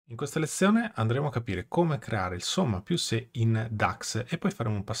In questa lezione andremo a capire come creare il SommaPiùSe in DAX e poi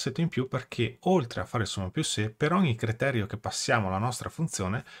faremo un passetto in più perché oltre a fare il SommaPiùSe, per ogni criterio che passiamo alla nostra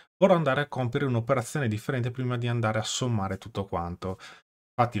funzione vorrò andare a compiere un'operazione differente prima di andare a sommare tutto quanto.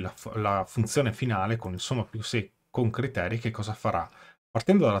 Infatti la funzione finale con il SommaPiùSe con criteri che cosa farà?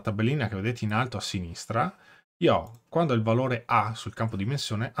 Partendo dalla tabellina che vedete in alto a sinistra, io, quando il valore A sul campo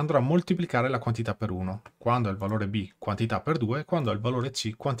dimensione, andrò a moltiplicare la quantità per 1, quando il valore B quantità per 2, quando il valore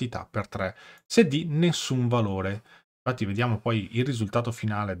C quantità per 3, se D nessun valore. Infatti vediamo poi il risultato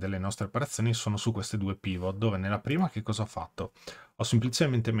finale delle nostre operazioni sono su queste due pivot, dove nella prima che cosa ho fatto? Ho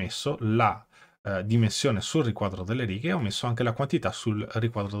semplicemente messo la dimensione sul riquadro delle righe e ho messo anche la quantità sul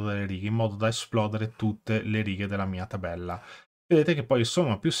riquadro delle righe in modo da esplodere tutte le righe della mia tabella. Vedete che poi il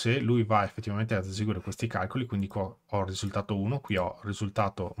SommaPiùSe lui va effettivamente ad eseguire questi calcoli, quindi qua ho il risultato 1, qui ho il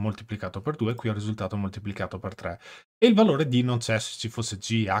risultato moltiplicato per 2, qui ho il risultato moltiplicato per 3. E il valore D non c'è, se ci fosse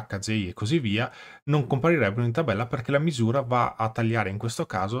G, H, J e così via, non comparirebbero in tabella perché la misura va a tagliare in questo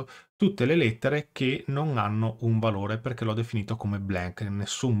caso tutte le lettere che non hanno un valore perché l'ho definito come blank,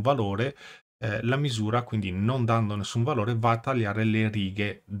 nessun valore. La misura, quindi non dando nessun valore, va a tagliare le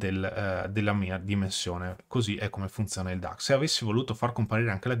righe della mia dimensione. Così è come funziona il DAX. Se avessi voluto far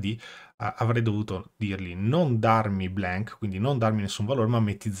comparire anche la D, avrei dovuto dirgli non darmi blank, quindi non darmi nessun valore, ma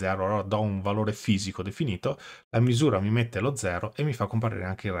metti 0. Allora do un valore fisico definito, la misura mi mette lo 0 e mi fa comparire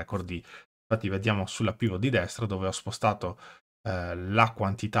anche il record D. Infatti vediamo sulla pivot di destra dove ho spostato la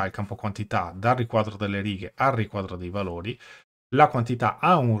quantità, il campo quantità, dal riquadro delle righe al riquadro dei valori. La quantità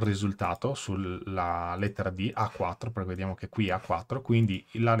ha un risultato sulla lettera D, A4, perché vediamo che qui è A4, quindi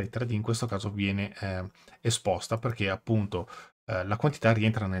la lettera D in questo caso viene esposta perché appunto la quantità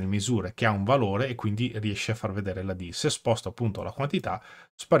rientra nelle misure che ha un valore e quindi riesce a far vedere la D. Se sposto appunto la quantità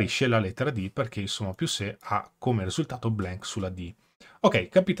sparisce la lettera D perché il SommaPiùSe ha come risultato blank sulla D. Ok,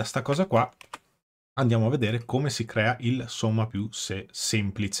 capita sta cosa qua, andiamo a vedere come si crea il SommaPiùSe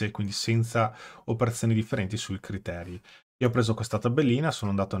semplice, quindi senza operazioni differenti sui criteri. Io ho preso questa tabellina, sono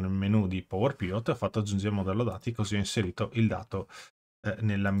andato nel menu di Power Pivot, ho fatto aggiungere modello dati, così ho inserito il dato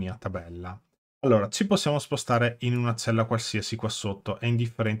nella mia tabella. Allora, ci possiamo spostare in una cella qualsiasi qua sotto, è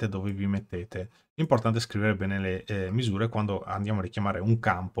indifferente dove vi mettete. L'importante è scrivere bene le misure. Quando andiamo a richiamare un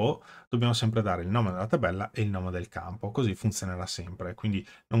campo, dobbiamo sempre dare il nome della tabella e il nome del campo, così funzionerà sempre. Quindi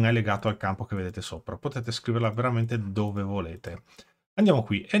non è legato al campo che vedete sopra, potete scriverla veramente dove volete. Andiamo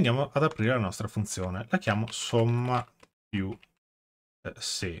qui e andiamo ad aprire la nostra funzione. La chiamo SommaPiùSe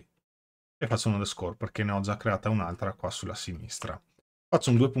e faccio un underscore perché ne ho già creata un'altra qua sulla sinistra. Faccio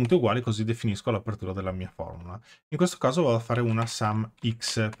un due punti uguali così definisco l'apertura della mia formula. In questo caso vado a fare una sum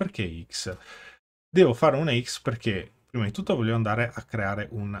x. Perché x? Devo fare una x perché prima di tutto voglio andare a creare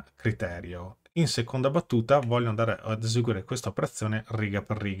un criterio. In seconda battuta voglio andare ad eseguire questa operazione riga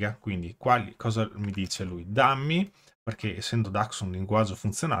per riga. Quindi cosa mi dice lui? Dammi, perché essendo DAX un linguaggio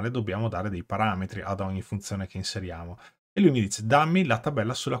funzionale dobbiamo dare dei parametri ad ogni funzione che inseriamo. E lui mi dice dammi la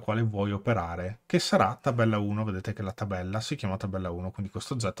tabella sulla quale vuoi operare, che sarà tabella 1. Vedete che la tabella si chiama tabella 1, quindi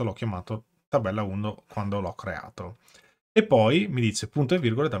questo oggetto l'ho chiamato tabella 1 quando l'ho creato. E poi mi dice punto e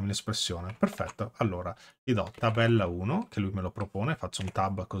virgola e dammi l'espressione. Perfetto, allora gli do tabella 1, che lui me lo propone, faccio un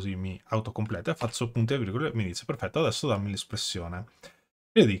tab così mi autocompleta, faccio punto e virgola e mi dice perfetto, adesso dammi l'espressione.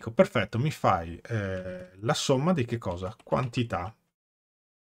 Io dico perfetto, mi fai la somma di che cosa? Quantità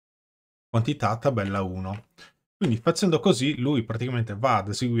tabella 1. Quindi facendo così lui praticamente va ad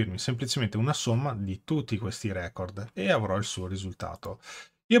eseguirmi semplicemente una somma di tutti questi record e avrò il suo risultato.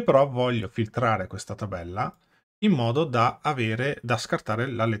 Io però voglio filtrare questa tabella in modo da scartare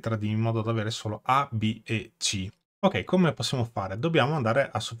la lettera D, in modo da avere solo A, B e C. Ok, come possiamo fare? Dobbiamo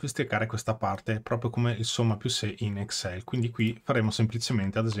andare a sofisticare questa parte proprio come il SommaPiùSe in Excel. Quindi qui faremo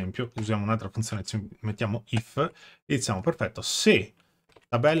semplicemente, ad esempio, usiamo un'altra funzione, ci mettiamo if e diciamo perfetto, se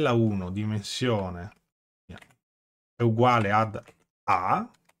tabella 1 dimensione è uguale ad A,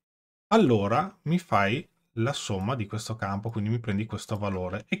 allora mi fai la somma di questo campo, quindi mi prendi questo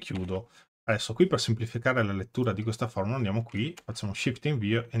valore e chiudo. Adesso qui per semplificare la lettura di questa formula andiamo qui, facciamo shift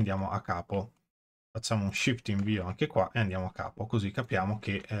invio e andiamo a capo. Facciamo un shift invio anche qua e andiamo a capo, così capiamo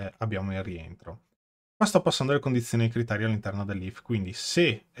che abbiamo il rientro. Qua sto passando le condizioni e i criteri all'interno dell'if, quindi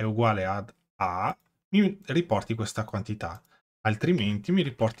se è uguale ad A, mi riporti questa quantità, altrimenti mi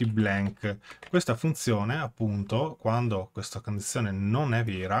riporti blank. Questa funzione, appunto, quando questa condizione non è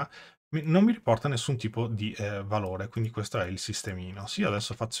vera, non mi riporta nessun tipo di valore, quindi questo è il sistemino. Se io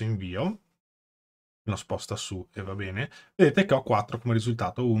adesso faccio invio, lo sposta su e va bene, vedete che ho 4 come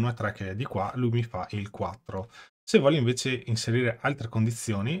risultato, 1 e 3 che è di qua, lui mi fa il 4. Se voglio invece inserire altre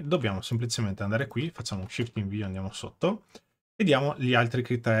condizioni, dobbiamo semplicemente andare qui, facciamo un shift invio, andiamo sotto, Vediamo gli altri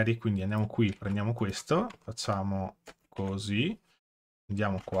criteri, quindi andiamo qui, prendiamo questo, facciamo così,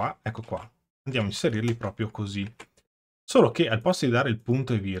 andiamo qua, ecco qua, andiamo a inserirli proprio così. Solo che al posto di dare il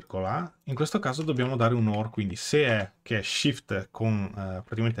punto e virgola, in questo caso dobbiamo dare un OR, quindi se è che è Shift con,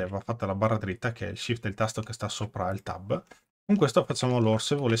 praticamente va fatta la barra dritta, che è il Shift è il tasto che sta sopra il Tab, con questo facciamo l'OR,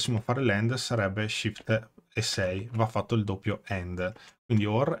 se volessimo fare l'AND sarebbe Shift e 6, va fatto il doppio AND, quindi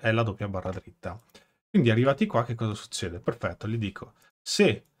OR è la doppia barra dritta. Quindi arrivati qua che cosa succede? Perfetto, gli dico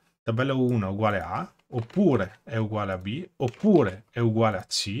se tabella 1 è uguale a, oppure è uguale a B, oppure è uguale a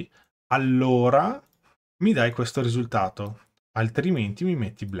C, allora mi dai questo risultato, altrimenti mi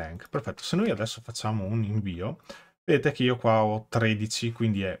metti blank. Perfetto, se noi adesso facciamo un invio, vedete che io qua ho 13,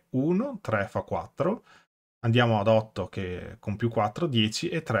 quindi è 1, 3 fa 4, andiamo ad 8 che con più 4, 10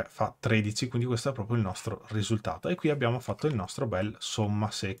 e 3 fa 13, quindi questo è proprio il nostro risultato. E qui abbiamo fatto il nostro bel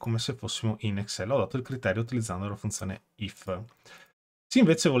somma se, come se fossimo in Excel. Ho dato il criterio utilizzando la funzione if. Se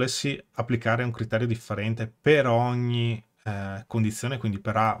invece volessi applicare un criterio differente per ogni condizione, quindi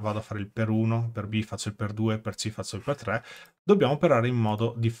per A vado a fare il per 1, per B faccio il per 2, per C faccio il per 3, dobbiamo operare in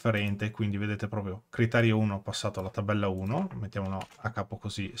modo differente, quindi vedete proprio criterio 1 passato alla tabella 1, mettiamolo a capo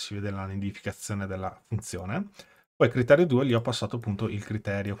così si vede la nidificazione della funzione, poi criterio 2 gli ho passato appunto il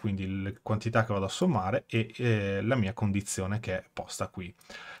criterio, quindi le quantità che vado a sommare e la mia condizione che è posta qui.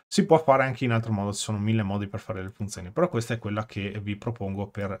 Si può fare anche in altro modo, ci sono 1000 modi per fare le funzioni, però questa è quella che vi propongo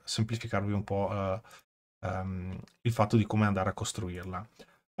per semplificarvi un po' il fatto di come andare a costruirla.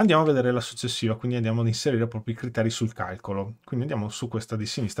 Andiamo a vedere la successiva, quindi andiamo ad inserire proprio i criteri sul calcolo. Quindi andiamo su questa di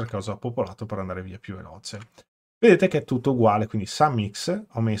sinistra che ho già popolato per andare via più veloce. Vedete che è tutto uguale, quindi SumX,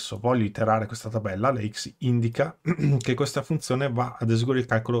 ho messo voglio iterare questa tabella, la X indica che questa funzione va ad eseguire il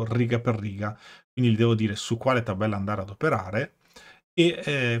calcolo riga per riga, quindi gli devo dire su quale tabella andare ad operare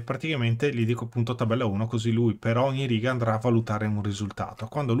e praticamente gli dico appunto tabella 1, così lui per ogni riga andrà a valutare un risultato.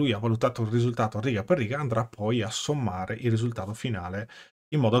 Quando lui ha valutato il risultato riga per riga andrà poi a sommare il risultato finale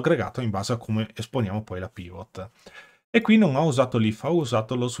in modo aggregato in base a come esponiamo poi la pivot. E qui non ho usato l'if, ho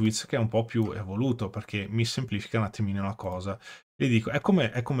usato lo switch che è un po' più evoluto perché mi semplifica un attimino la cosa. Gli dico, è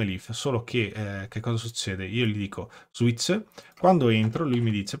come l'if, solo che cosa succede? Io gli dico switch, quando entro lui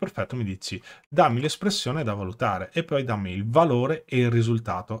mi dice, perfetto, mi dici dammi l'espressione da valutare e poi dammi il valore e il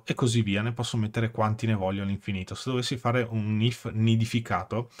risultato e così via, ne posso mettere quanti ne voglio all'infinito. Se dovessi fare un if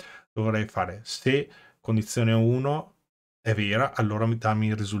nidificato dovrei fare se condizione 1 è vera, allora dammi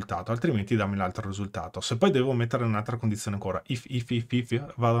il risultato, altrimenti dammi l'altro risultato. Se poi devo mettere un'altra condizione ancora,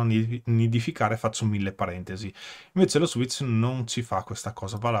 if, vado a nidificare, faccio 1000 parentesi. Invece lo switch non ci fa questa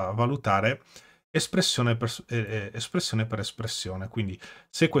cosa, va a valutare espressione per espressione. Quindi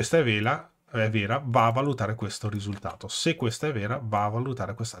se questa è vera, va a valutare questo risultato. Se questa è vera, va a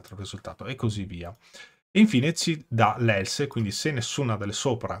valutare quest'altro risultato e così via. E infine ci dà l'else, quindi se nessuna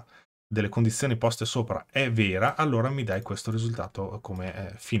delle condizioni poste sopra è vera, allora mi dai questo risultato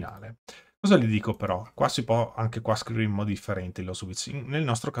come finale. Cosa gli dico però? Qua si può anche qua scrivere in modi differenti lo switch. Nel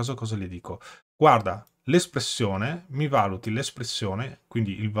nostro caso cosa gli dico? Guarda, l'espressione, mi valuti l'espressione,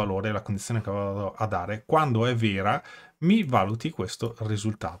 quindi il valore, la condizione che vado a dare, quando è vera mi valuti questo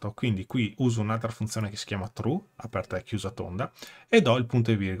risultato. Quindi qui uso un'altra funzione che si chiama true, aperta e chiusa tonda, e do il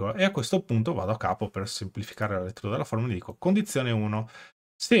punto e virgola. E a questo punto vado a capo per semplificare la lettura della formula e dico condizione 1,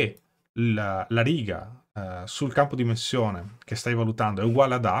 se la riga sul campo dimensione che stai valutando è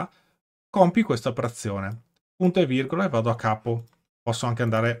uguale ad A, compi questa operazione, punto e virgola e vado a capo. Posso anche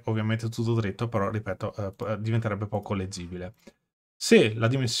andare ovviamente tutto dritto, però ripeto, diventerebbe poco leggibile. Se la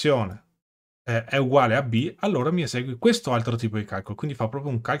dimensione è uguale a B, allora mi esegui questo altro tipo di calcolo, quindi fa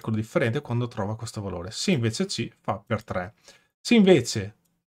proprio un calcolo differente quando trova questo valore. Se invece C fa per 3. Se invece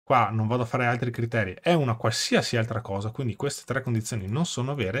qua non vado a fare altri criteri, è una qualsiasi altra cosa, quindi queste tre condizioni non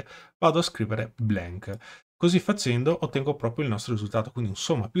sono vere, vado a scrivere blank. Così facendo ottengo proprio il nostro risultato, quindi un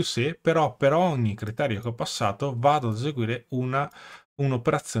somma più se, però per ogni criterio che ho passato vado ad eseguire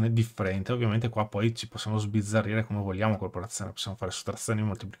un'operazione differente. Ovviamente qua poi ci possiamo sbizzarrire come vogliamo con l'operazione, possiamo fare sottrazioni,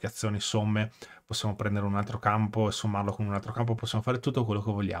 moltiplicazioni, somme, possiamo prendere un altro campo e sommarlo con un altro campo, possiamo fare tutto quello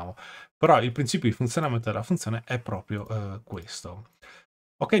che vogliamo. Però il principio di funzionamento della funzione è proprio questo.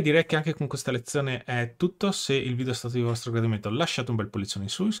 Ok, direi che anche con questa lezione è tutto. Se il video è stato di vostro gradimento lasciate un bel pollicione in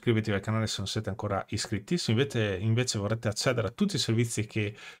su, iscrivetevi al canale se non siete ancora iscritti. Se invece vorrete accedere a tutti i servizi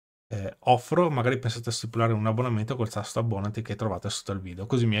che offro, magari pensate a stipulare un abbonamento col tasto abbonati che trovate sotto il video,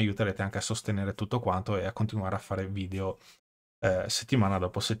 così mi aiuterete anche a sostenere tutto quanto e a continuare a fare video settimana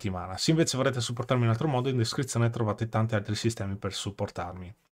dopo settimana. Se invece vorrete supportarmi in altro modo, in descrizione trovate tanti altri sistemi per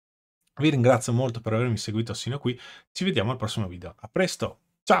supportarmi. Vi ringrazio molto per avermi seguito sino a qui, ci vediamo al prossimo video. A presto,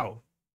 ciao!